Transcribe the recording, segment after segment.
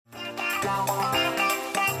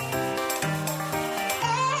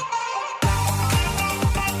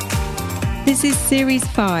This is Series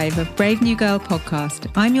 5 of Brave New Girl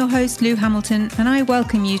podcast. I'm your host, Lou Hamilton, and I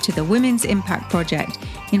welcome you to the Women's Impact Project,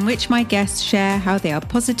 in which my guests share how they are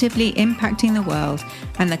positively impacting the world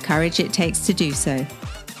and the courage it takes to do so.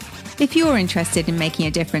 If you're interested in making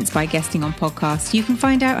a difference by guesting on podcasts, you can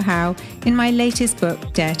find out how in my latest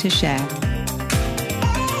book, Dare to Share.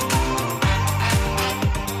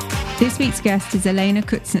 This week's guest is Elena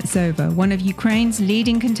Kuznetsova, one of Ukraine's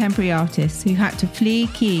leading contemporary artists who had to flee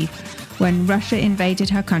Kyiv when Russia invaded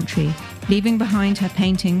her country, leaving behind her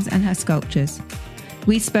paintings and her sculptures.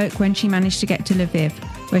 We spoke when she managed to get to Lviv,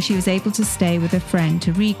 where she was able to stay with a friend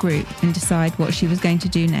to regroup and decide what she was going to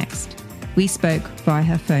do next. We spoke via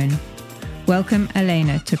her phone. Welcome,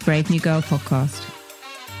 Elena, to Brave New Girl podcast.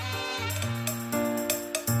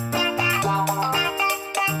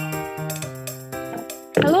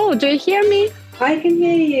 Hello, do you hear me? I can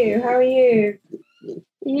hear you. How are you?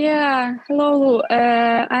 Yeah, hello.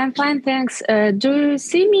 I'm fine, thanks. Do you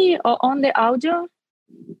see me on the audio?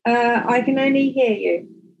 I can only hear you.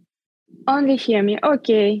 Only hear me.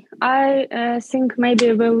 Okay. I think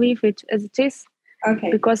maybe we'll leave it as it is.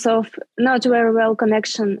 Okay. Because of not very well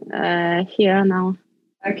connection here now.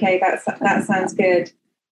 Okay, that sounds good.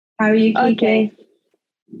 How are you keeping? Okay.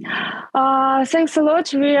 Thanks a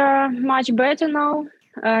lot. We are much better now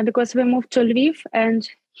because we moved to Lviv, and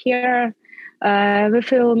here we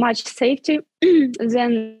feel much safety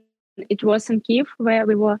than it was in Kyiv, where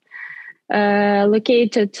we were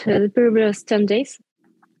located the previous 10 days.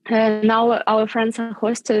 Now our friends are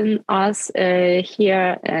hosting us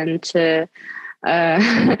here, and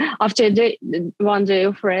after one day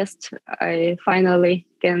of rest, I finally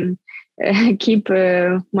can keep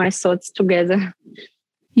my thoughts together.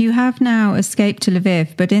 You have now escaped to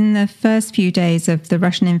Lviv, but in the first few days of the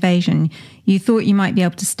Russian invasion, you thought you might be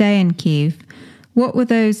able to stay in Kyiv. What were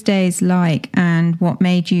those days like, and what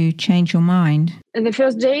made you change your mind? In the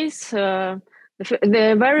first days, the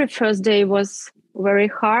very first day was very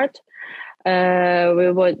hard.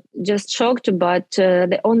 We were just shocked, but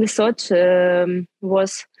the only thought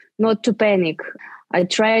was not to panic. I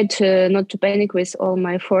tried not to panic with all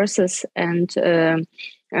my forces and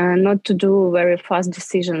not to do very fast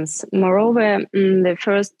decisions. Moreover, the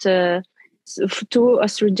first 2 or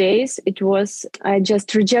 3 days, I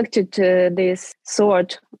just rejected this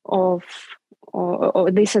sort of or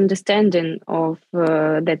this understanding of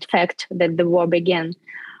that fact that the war began.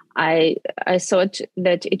 I thought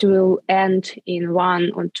that it will end in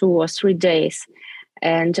 1 or 2 or 3 days.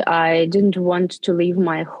 And I didn't want to leave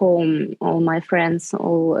my home, all my friends,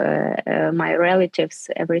 all my relatives,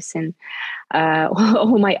 everything,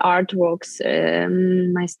 all my artworks,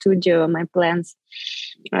 my studio, my plans.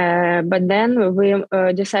 But then we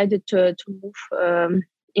decided to move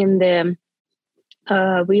in the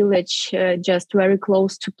village just very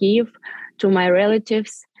close to Kyiv, to my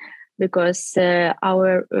relatives, because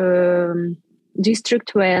our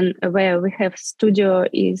district where we have studio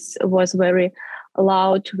was very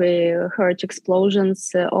loud. We heard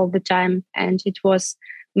explosions all the time, and it was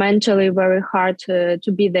mentally very hard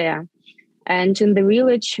to be there. And in the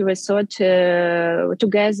village, we thought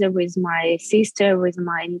together with my sister, with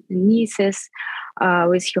my nieces,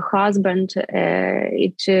 with her husband,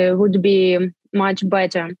 it would be much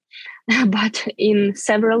better. But in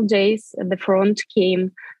several days, the front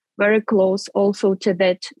came very close also to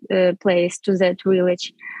that place, to that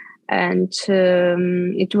village. And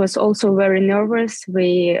it was also very nervous.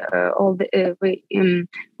 We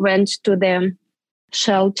went to the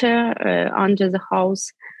shelter under the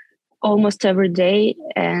house almost every day,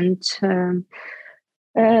 and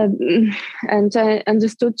I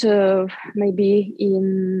understood maybe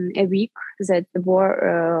in a week that the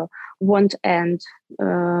war won't end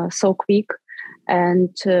so quick.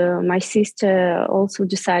 And my sister also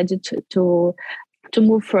decided to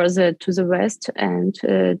move further to the west and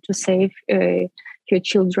to save her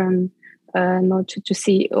children, not to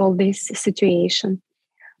see all this situation.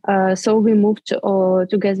 So we moved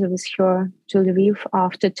together with her to Lviv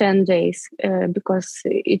after 10 days because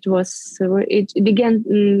it began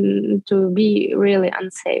to be really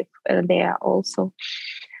unsafe there also.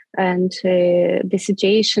 And the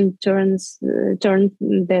situation turned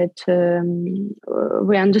that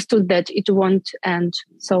we understood that it won't end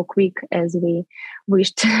so quick as we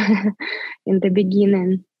wished in the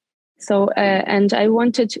beginning. So and I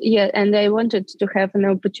wanted to have an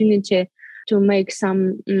opportunity to make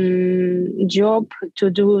some job, to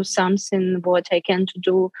do something what I can to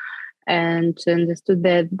do and understood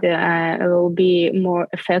that I will be more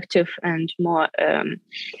effective and more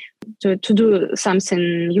to do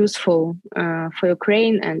something useful for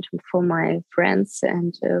Ukraine and for my friends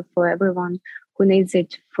and for everyone who needs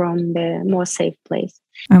it from the more safe place.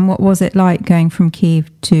 And what was it like going from Kyiv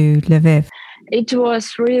to Lviv? It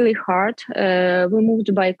was really hard. We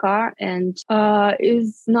moved by car, and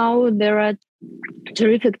is now there are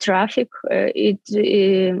terrific traffic.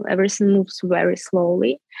 Everything moves very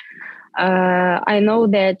slowly. I know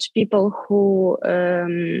that people who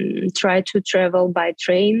try to travel by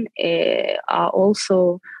train are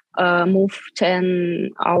also move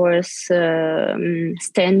 10 hours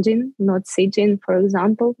standing, not sitting, for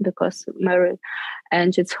example, because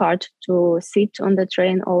and it's hard to sit on the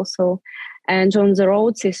train also. And on the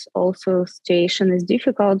roads is also situation is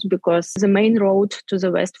difficult because the main road to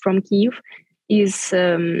the west from Kyiv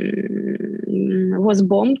was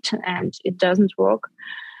bombed and it doesn't work.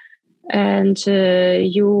 And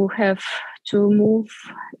you have to move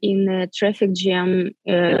in a traffic jam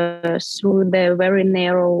through the very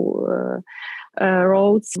narrow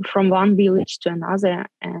roads from one village to another,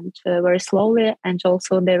 and very slowly. And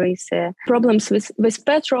also there is problems with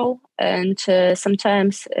petrol, and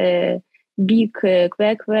sometimes big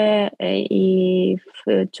kvekve if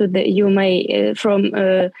to the you may from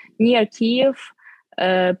near Kyiv.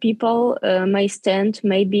 People may stand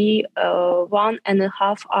maybe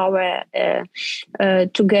 1.5 hours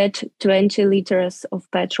to get 20 liters of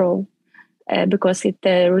petrol because it's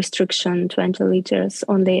a restriction 20 liters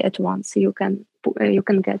only at once you can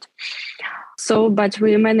get. So, but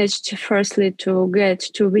we managed firstly to get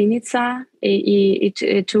to Vinnytsia.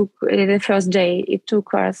 It took the first day. It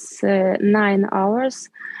took us 9 hours.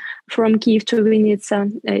 From Kyiv to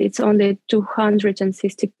Vinnytsia, it's only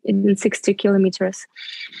 260 kilometers.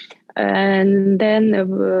 And then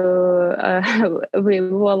we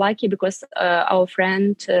were lucky because our old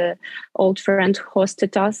friend,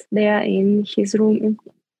 hosted us there in his room.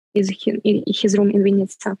 In his room in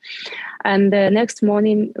Vinnytsia. And the next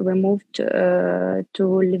morning we moved to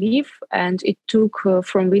Lviv, and it took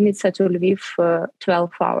from Vinnytsia to Lviv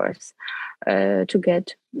 12 hours to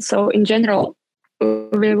get. So in general,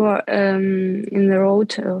 we were in the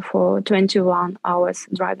road for 21 hours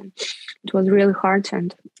driving. It was really hard,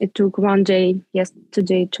 and it took one day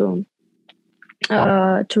yesterday to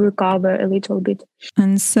recover a little bit.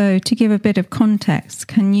 And so, to give a bit of context,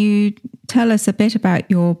 can you tell us a bit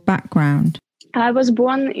about your background? I was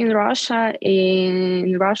born in Russia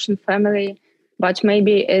in Russian family, but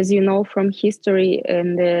maybe, as you know from history,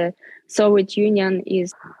 in the Soviet Union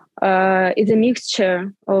is a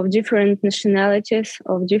mixture of different nationalities,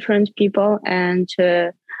 of different people, and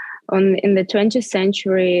in the 20th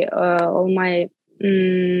century, all my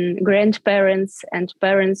grandparents and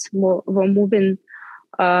parents were moving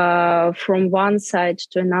from one side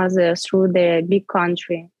to another through the big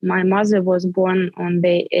country. My mother was born on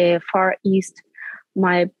the far east.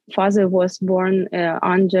 My father was born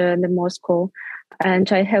under the Moscow.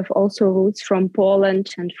 And I have also roots from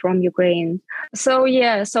Poland and from Ukraine. So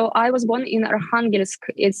I was born in Arkhangelsk.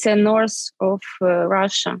 It's north of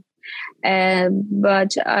Russia.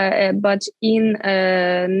 But in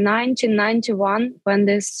 1991, when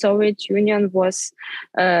the Soviet Union was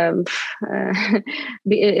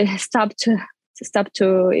stopped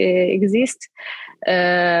to exist,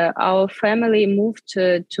 our family moved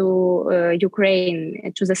to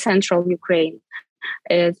Ukraine, to the central Ukraine,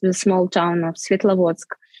 to the small town of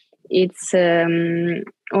Svetlovodsk. It's on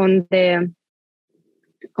the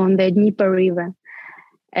Dnieper River.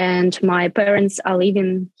 And my parents are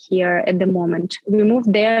living here at the moment. We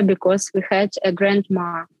moved there because we had a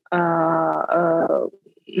grandma,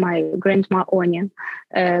 my grandma Onya,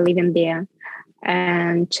 living there,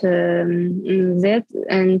 and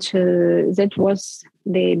that was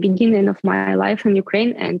the beginning of my life in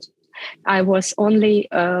Ukraine. And I was only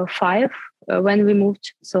 5 when we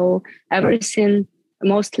moved, so everything.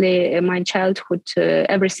 Mostly my childhood,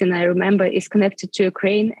 everything I remember is connected to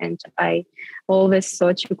Ukraine, and I always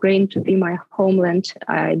thought Ukraine to be my homeland.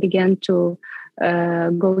 I began to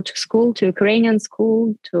go to school, to Ukrainian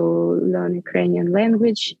school, to learn Ukrainian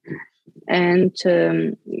language and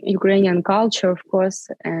Ukrainian culture, of course.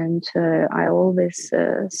 And I always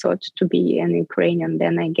thought to be an Ukrainian.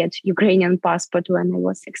 Then I get Ukrainian passport when I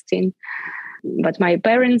was 16. But my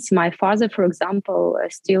parents, my father, for example,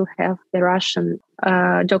 still have the Russian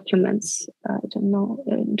documents. I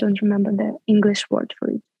don't remember the English word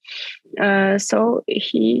for it. So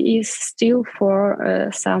he is still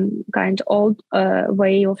for some kind of old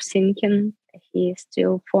way of thinking. he is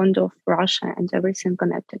still fond of Russia and everything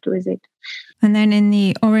connected with it. And then in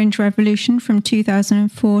the Orange Revolution from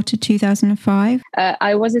 2004 to 2005?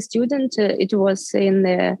 I was a student. It was in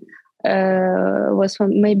the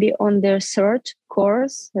maybe on the third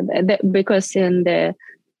course, because in the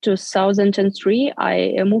 2003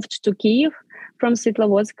 I moved to Kiev from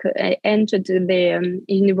Svetlovodsk. I entered the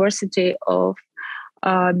University of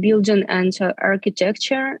Building and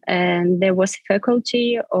Architecture, and there was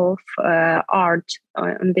faculty of art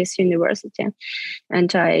on this university,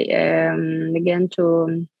 and I began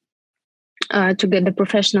to get the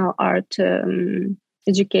professional art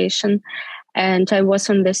education. And I was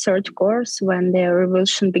on the third course when the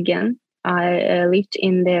revolution began. I lived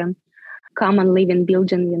in the common living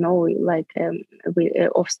building,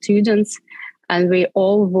 of students, and we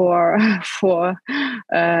all were for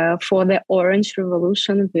the Orange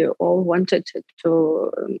Revolution. We all wanted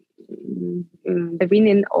to the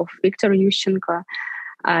winning of Viktor Yushchenko,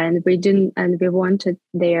 and we wanted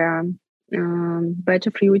their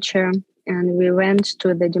better future. And we went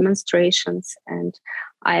to the demonstrations, and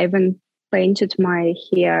I even painted my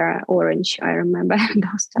hair orange. I remember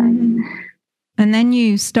those times. And then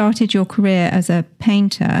you started your career as a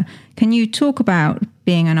painter. Can you talk about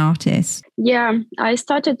being an artist? Yeah, I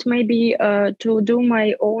started maybe to do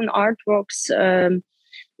my own artworks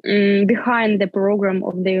behind the program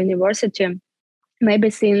of the university, maybe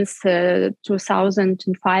since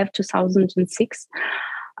 2005, 2006.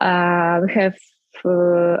 We have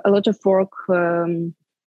a lot of work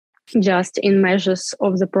just in measures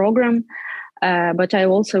of the program, but I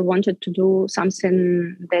also wanted to do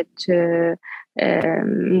something that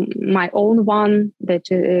my own one, that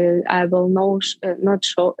I will not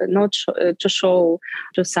show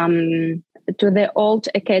to the old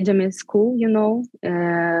academy school,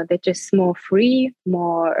 that is more free,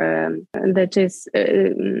 more that is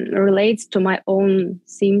relates to my own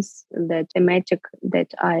themes, that thematic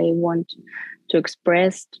that I want to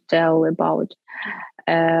express, to tell about.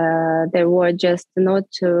 There were just not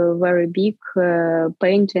very big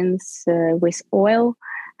paintings with oil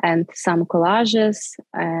and some collages,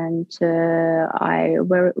 and I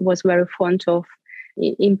was very fond of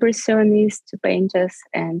impressionist painters,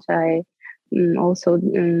 and I also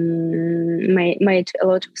made a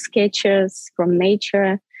lot of sketches from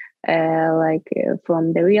nature,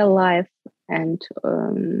 from the real life, and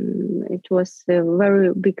it was a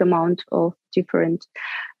very big amount of different,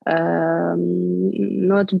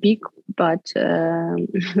 not big, but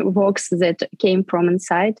works that came from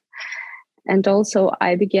inside. And also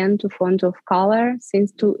I began to fond of color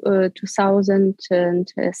since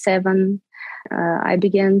 2007. I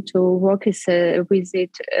began to work with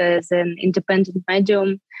it as an independent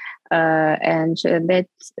medium, and that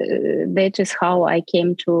is how I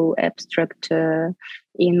came to abstract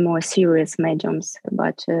in more serious mediums.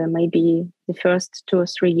 But maybe the first 2 or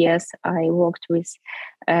 3 years I worked with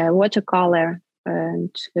watercolor and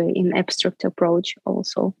in abstract approach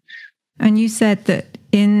also. And you said that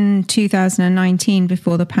in 2019,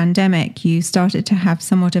 before the pandemic, you started to have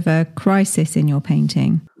somewhat of a crisis in your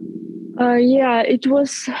painting. Yeah, it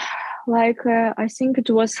was I think it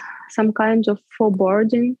was some kind of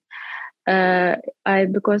foreboding.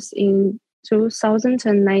 Because in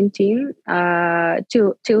 2019,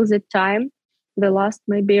 till the time, the last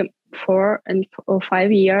maybe 4 or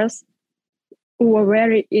 5 years were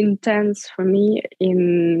very intense for me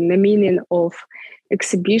in the meaning of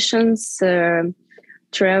exhibitions,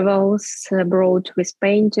 travels abroad with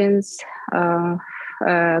paintings,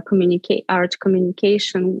 art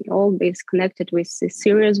communication, all this connected with the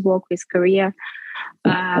serious work, with career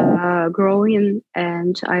growing.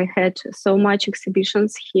 And I had so much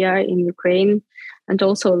exhibitions here in Ukraine and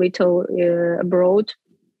also a little abroad.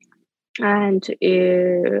 And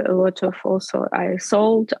a lot of also I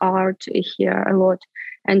sold art here a lot,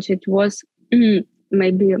 and it was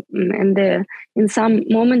maybe in some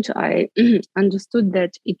moment I understood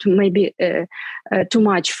that it may be too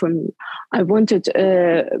much for me. I wanted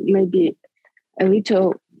maybe a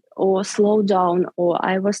little or slow down, or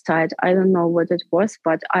I was tired. I don't know what it was,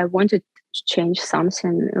 but I wanted to change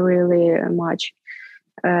something really much.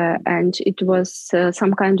 And it was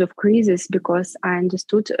some kind of crisis, because I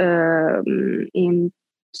understood in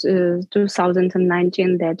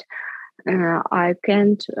 2019 that I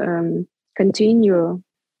can't continue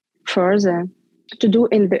further to do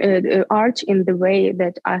in the art in the way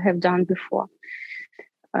that I have done before.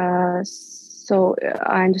 So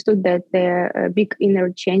I understood that the big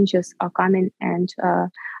inner changes are coming, and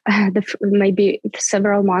maybe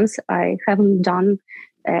several months I haven't done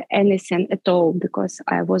anything at all, because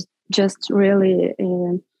I was just really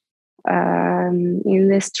in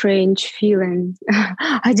this strange feeling.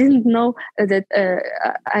 I didn't know that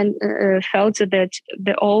I felt that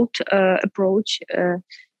the old approach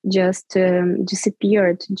just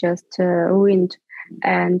disappeared, just ruined,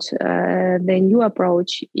 and the new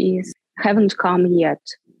approach haven't come yet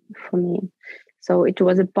for me. So it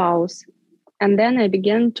was a pause. And then I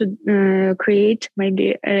began to create,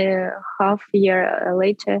 maybe a half year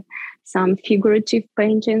later, some figurative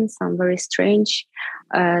paintings, some very strange,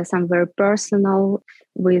 some very personal,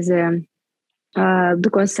 with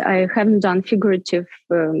because I haven't done figurative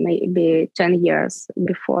maybe 10 years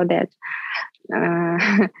before that.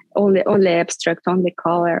 Only abstract, only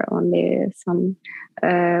color, only some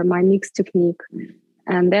my mixed technique.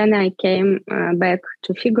 And then I came back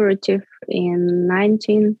to figurative in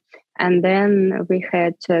 19. And then we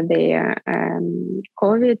had the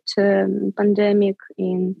COVID pandemic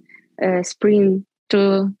in spring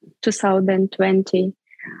 2020.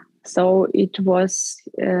 So it was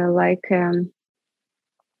like,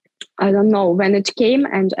 I don't know, when it came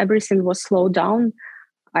and everything was slowed down,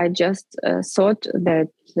 I just thought that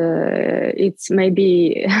it's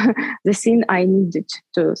maybe the thing I needed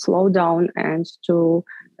to slow down and to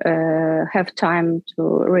have time to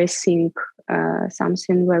rethink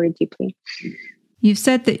something very deeply. You've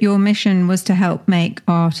said that your mission was to help make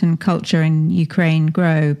art and culture in Ukraine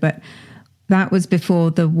grow, but that was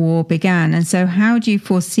before the war began. And so how do you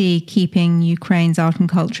foresee keeping Ukraine's art and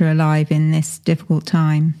culture alive in this difficult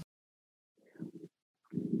time?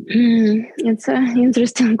 It's an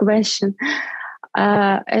interesting question.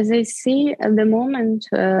 As I see at the moment,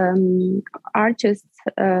 artists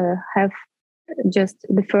have just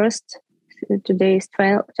the first, today is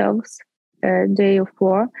 12th day of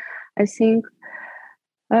war. I think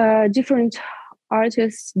different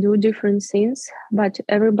artists do different things, but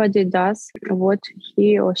everybody does what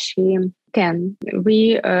he or she can.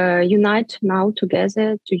 We unite now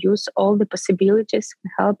together to use all the possibilities to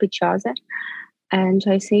help each other. And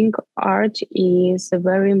I think art is a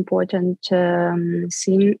very important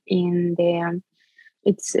thing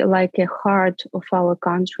it's like a heart of our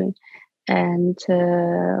country. And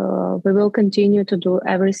we will continue to do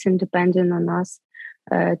everything depending on us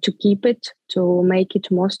to keep it, to make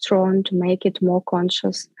it more strong, to make it more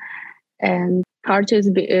conscious. And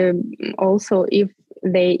artists also, if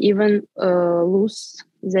they even lose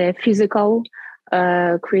their physical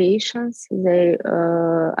creations, they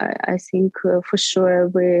I think for sure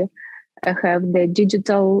we have the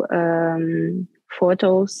digital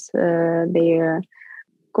photos, their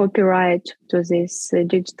copyright to these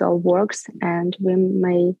digital works, and we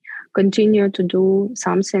may continue to do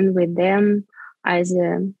something with them,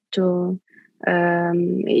 either to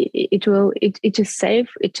it is safe,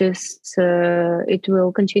 it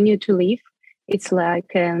will continue to live. It's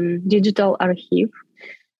like digital archive.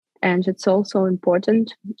 And it's also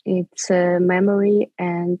important. It's a memory.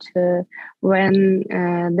 And when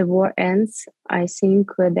the war ends, I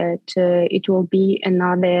think that it will be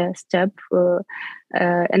another step,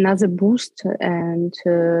 another boost, and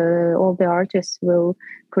all the artists will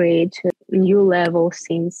create new level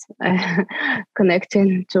things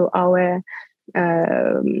connecting to our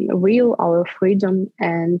will, our freedom,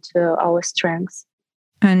 and our strengths.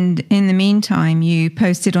 And in the meantime, you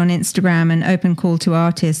posted on Instagram an open call to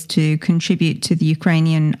artists to contribute to the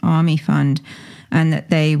Ukrainian Army Fund, and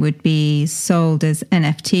that they would be sold as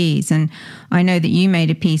NFTs. And I know that you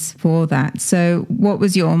made a piece for that. So what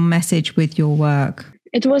was your message with your work?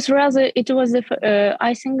 I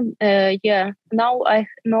think, now I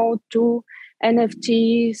know 2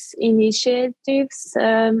 NFTs initiatives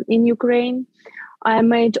in Ukraine. I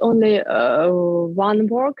made only one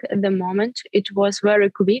work at the moment. It was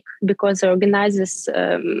very quick because the organizers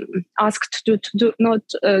asked to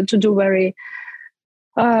do very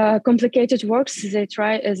complicated works. They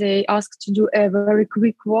asked to do a very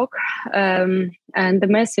quick work, and the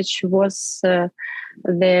message was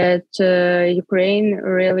that Ukraine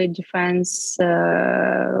really defends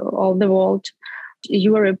all the world,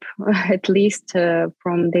 Europe at least,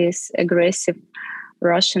 from this aggressive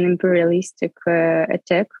Russian imperialistic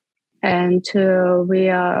attack, and we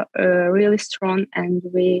are really strong, and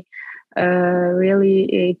we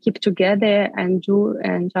really keep together and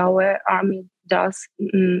our army does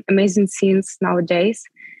amazing things nowadays.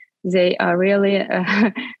 They are really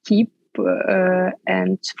keep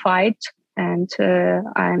and fight, and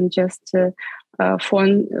I'm just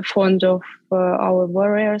fond of our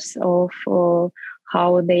warriors, of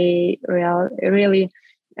how they really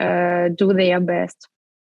do their best.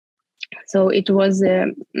 So it was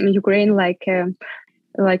Ukraine like a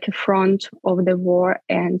front of the war,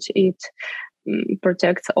 and it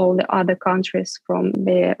protects all the other countries from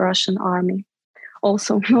the Russian army.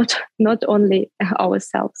 Also, not only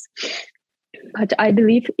ourselves, but I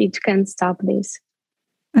believe it can stop this.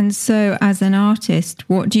 And so, as an artist,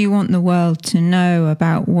 what do you want the world to know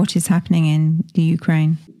about what is happening in the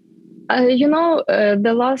Ukraine?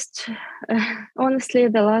 The last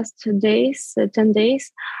 10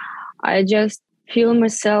 days, I just feel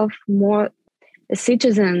myself more a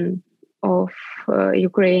citizen of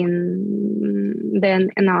Ukraine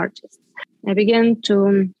than an artist. I began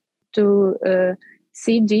to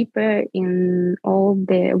see deeper in all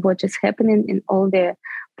what is happening in all the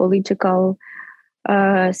political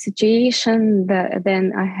situation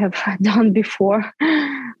than I have done before,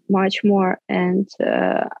 much more. And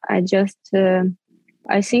I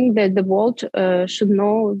think that the world should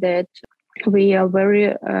know that we are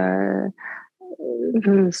very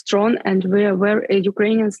strong, and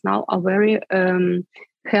Ukrainians now are very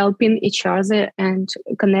helping each other and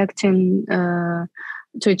connecting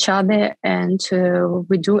to each other, and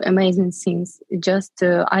we do amazing things.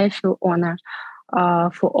 I feel honored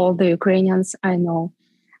for all the Ukrainians I know.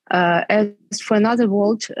 As for another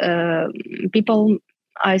world, people,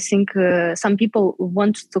 I think some people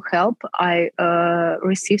want to help. I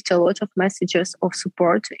received a lot of messages of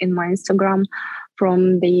support in my Instagram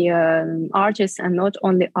from the artists, and not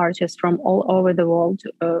only artists, from all over the world,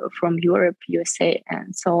 from Europe, USA,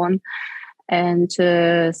 and so on. And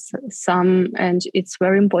and it's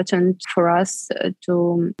very important for us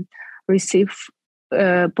to receive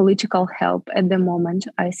political help at the moment.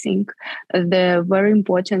 I think the very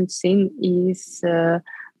important thing is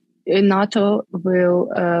NATO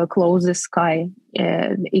will close the sky.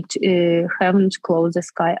 It haven't closed the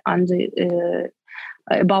sky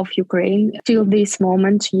above Ukraine till this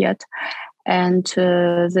moment yet. And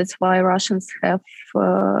that's why Russians have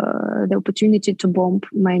the opportunity to bomb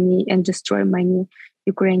many and destroy many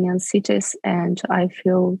Ukrainian cities. And I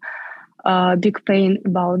feel big pain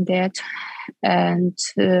about that. And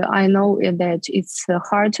I know that it's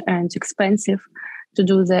hard and expensive to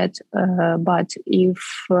do that. But if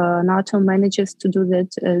NATO manages to do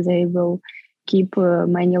that, they will keep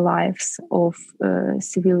many lives of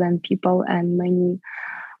civilian people and many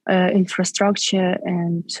infrastructure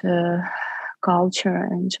and culture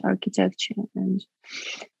and architecture and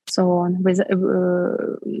so on.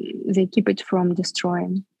 They keep it from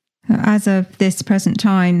destroying. As of this present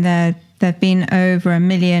time, there have been over 1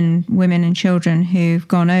 million women and children who've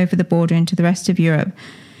gone over the border into the rest of Europe.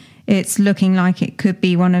 It's looking like it could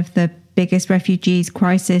be one of the biggest refugees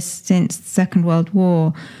crisis since the Second World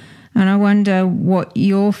War. And I wonder what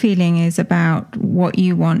your feeling is about what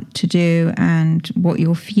you want to do and what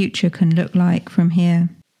your future can look like from here.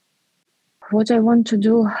 What I want to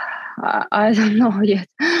do, I don't know yet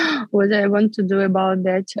what I want to do about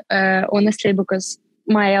that, honestly, because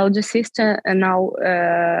my elder sister now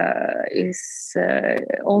is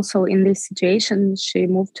also in this situation. She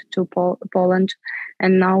moved to Poland,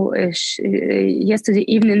 and now yesterday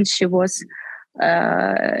evening she was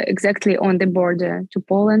exactly on the border to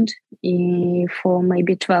Poland for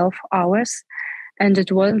maybe 12 hours, and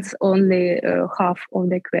it was only half of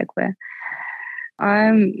the Kwekwe.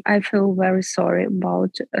 I feel very sorry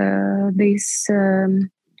about these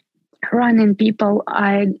running people.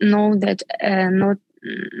 I know that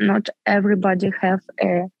not everybody have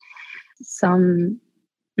some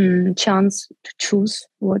chance to choose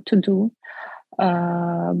what to do.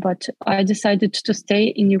 But I decided to stay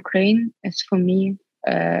in Ukraine as for me,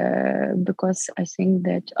 because I think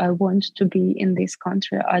that I want to be in this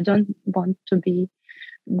country. I don't want to be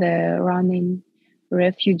the running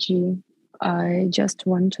refugee. I just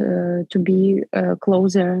want to be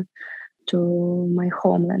closer to my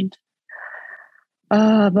homeland.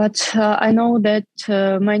 But I know that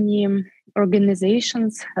many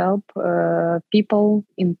organizations help people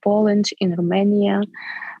in Poland, in Romania.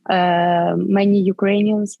 Many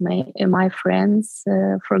Ukrainians, my friends,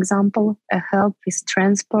 for example, help with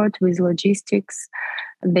transport, with logistics.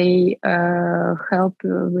 They help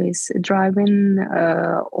with driving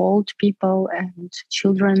old people and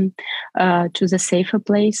children to the safer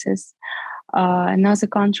places. And other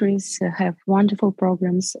countries have wonderful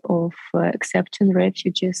programs of accepting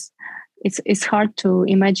refugees. It's hard to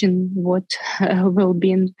imagine what will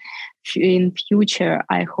be in future.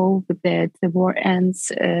 I hope that the war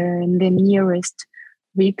ends in the nearest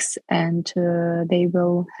weeks, and they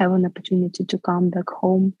will have an opportunity to come back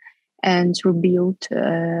home and rebuild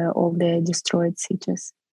all the destroyed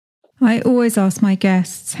cities. I always ask my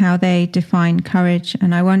guests how they define courage,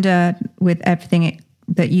 and I wonder, with everything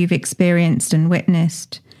that you've experienced and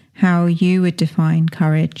witnessed, how you would define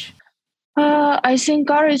courage. I think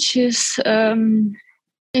courage is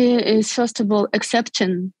first of all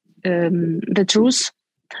accepting the truth,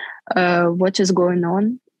 what is going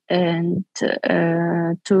on, and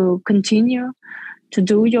to continue to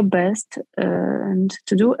do your best and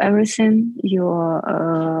to do everything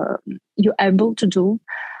you're able to do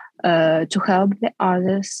to help the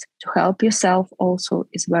others, to help yourself. Also,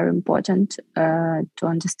 is very important to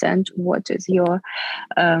understand what is your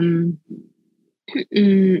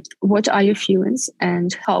what are your feelings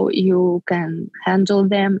and how you can handle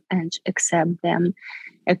them and accept them,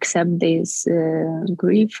 accept this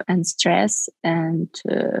grief and stress, and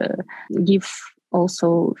give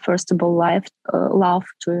also first of all love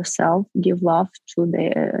to yourself, give love to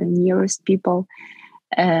the nearest people,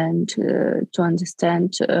 and to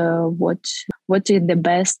understand what is the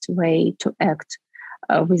best way to act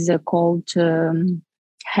with a cold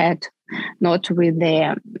head, not with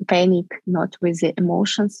the panic, not with the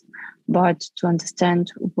emotions, but to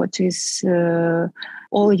understand what is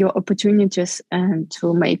all your opportunities and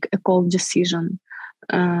to make a cold decision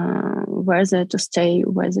whether to stay,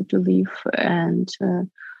 whether to leave. And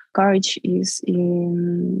courage is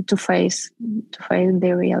to face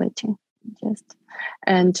the reality, just,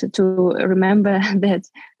 and to remember that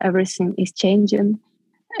everything is changing,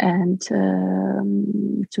 and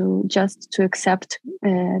to accept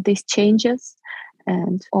these changes,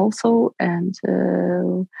 and also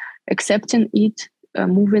accepting it,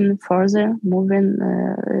 moving further,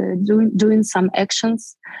 doing some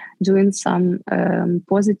actions, doing some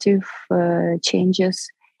positive changes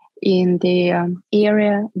in the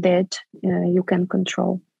area that you can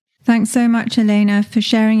control. Thanks so much, Elena, for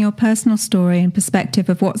sharing your personal story and perspective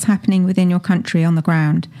of what's happening within your country on the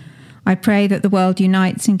ground. I pray that the world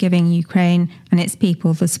unites in giving Ukraine and its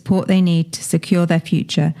people the support they need to secure their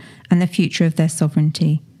future and the future of their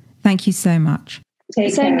sovereignty. Thank you so much.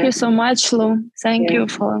 Thank you so much, Lou. Thank you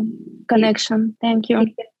for connection. Thank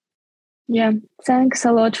you. Yeah, thanks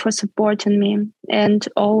a lot for supporting me and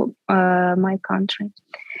all my country.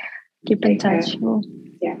 Keep in touch, Lou.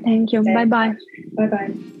 Yeah. Thank you. Bye-bye.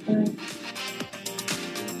 Bye-bye. Bye.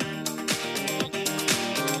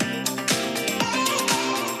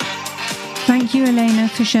 Thank you, Elena,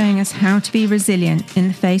 for showing us how to be resilient in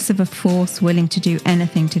the face of a force willing to do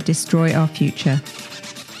anything to destroy our future.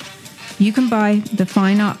 You can buy the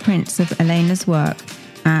fine art prints of Elena's work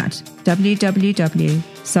at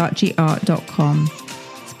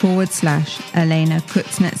www.saatchiart.com/Elena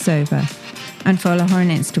Kuznetsova and follow her on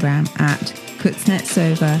Instagram at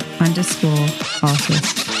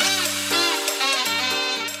Kuznetsova_artist.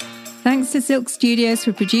 Thanks to Silk Studios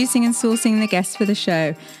for producing and sourcing the guests for the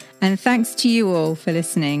show. And thanks to you all for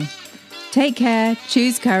listening. Take care,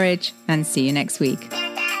 choose courage, and see you next week.